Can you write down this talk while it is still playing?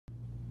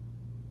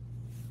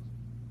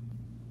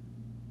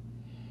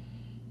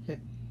He-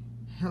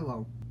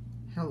 hello,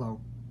 hello,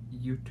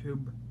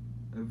 YouTube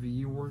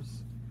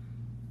viewers.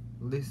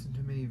 Listen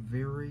to me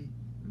very,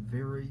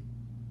 very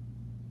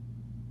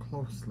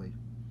closely.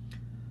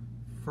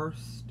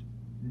 First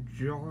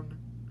John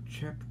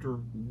chapter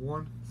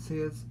 1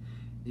 says,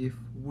 if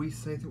we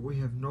say that we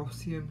have no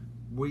sin,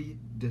 we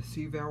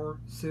deceive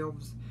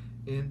ourselves,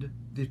 and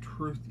the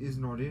truth is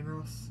not in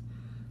us.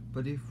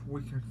 But if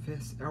we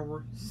confess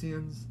our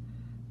sins,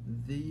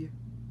 the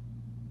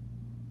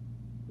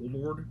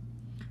Lord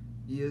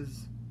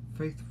is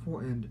faithful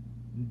and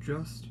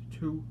just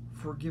to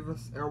forgive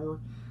us our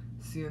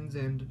sins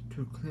and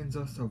to cleanse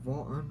us of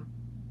all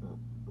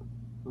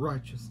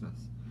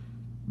unrighteousness.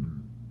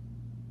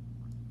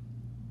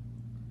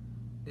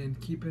 And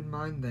keep in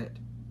mind that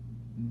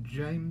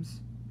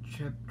James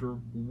chapter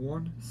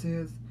 1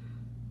 says,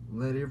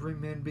 let every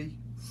man be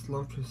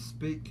slow to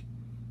speak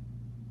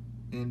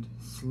and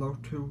slow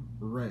to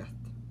wrath.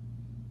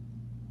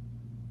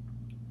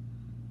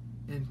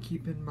 And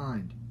keep in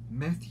mind,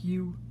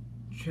 Matthew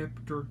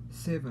chapter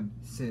 7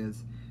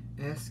 says,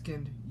 ask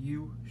and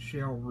you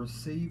shall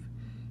receive,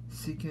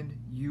 seek and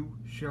you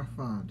shall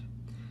find.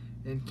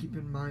 And keep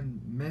in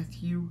mind,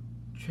 Matthew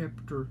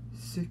chapter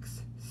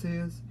 6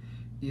 says,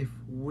 if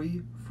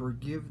we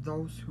forgive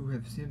those who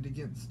have sinned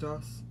against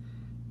us,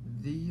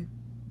 the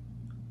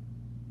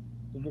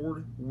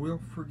Lord will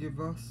forgive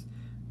us.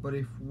 But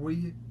if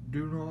we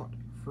do not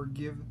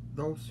forgive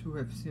those who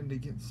have sinned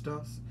against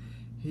us,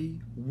 He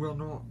will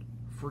not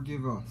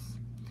forgive us.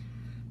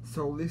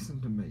 So listen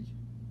to me.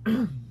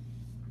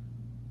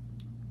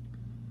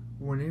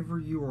 Whenever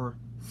you are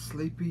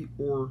sleepy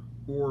or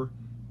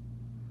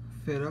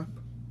fed up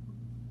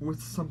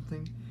with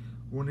something,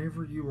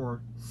 whenever you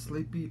are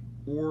sleepy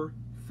or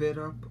fed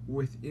up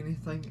with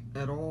anything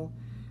at all,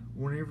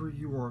 whenever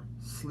you are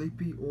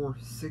sleepy or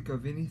sick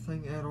of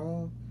anything at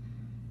all,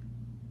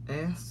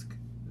 ask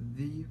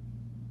the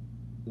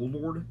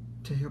Lord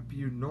to help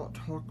you not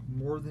talk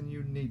more than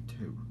you need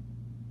to.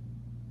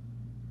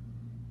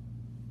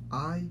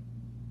 I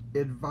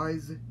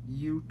advise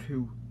you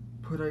to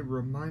put a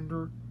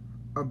reminder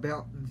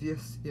about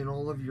this in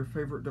all of your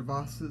favorite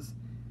devices,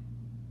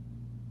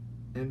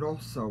 and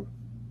also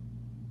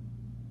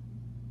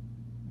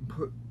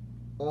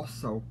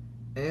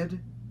add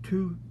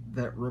to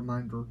that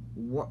reminder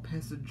what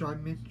passage I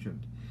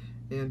mentioned,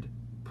 and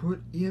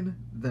put in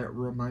that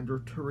reminder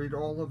to read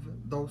all of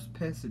those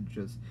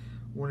passages.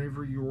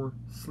 Whenever you're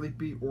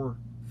sleepy or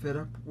fed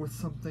up with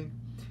something,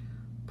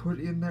 put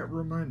in that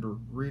reminder,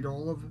 read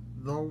all of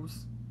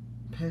those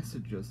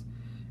passages.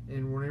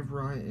 And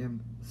whenever I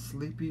am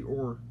sleepy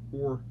or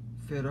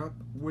fed up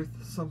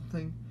with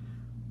something,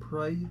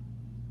 pray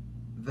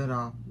that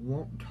I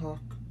won't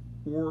talk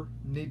or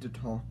need to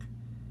talk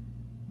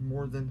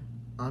more than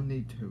I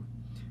need to.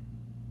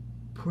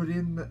 Put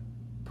in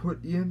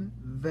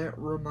that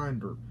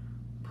reminder.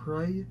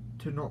 Pray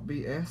to not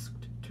be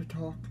asked to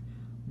talk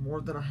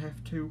more than I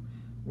have to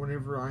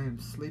whenever I am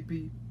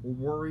sleepy,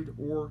 worried,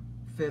 or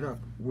fed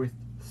up with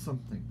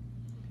something.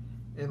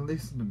 And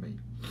listen to me.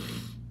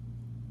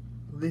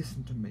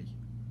 Listen to me.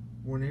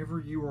 Whenever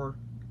you are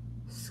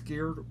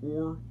scared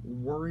or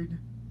worried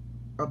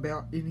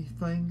about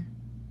anything,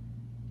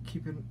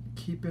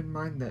 keep in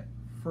mind that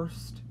 1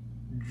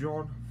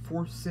 John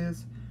 4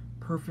 says,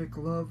 perfect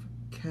love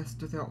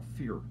casteth out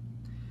fear.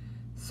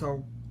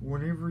 So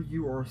whenever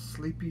you are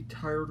sleepy,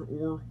 tired,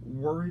 or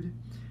worried,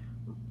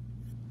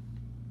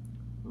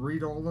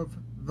 read all of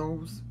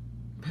those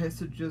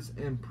passages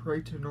and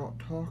pray to not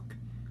talk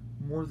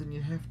more than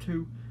you have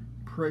to.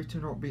 Pray to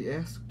not be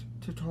asked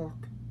to talk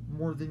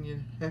more than you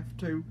have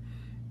to,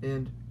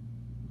 and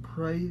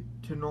pray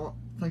to not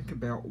think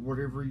about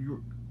whatever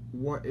you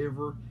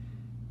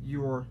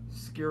are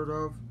scared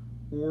of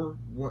or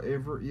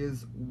whatever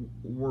is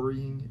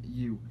worrying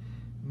you.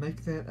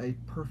 Make that a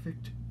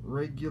perfect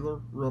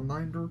regular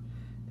reminder,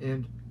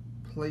 and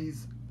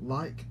please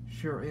like,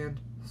 share, and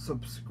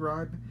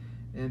subscribe,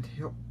 and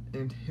help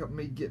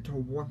me get to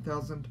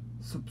 1,000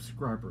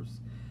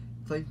 subscribers.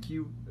 Thank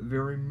you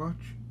very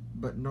much,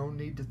 but no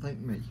need to thank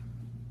me.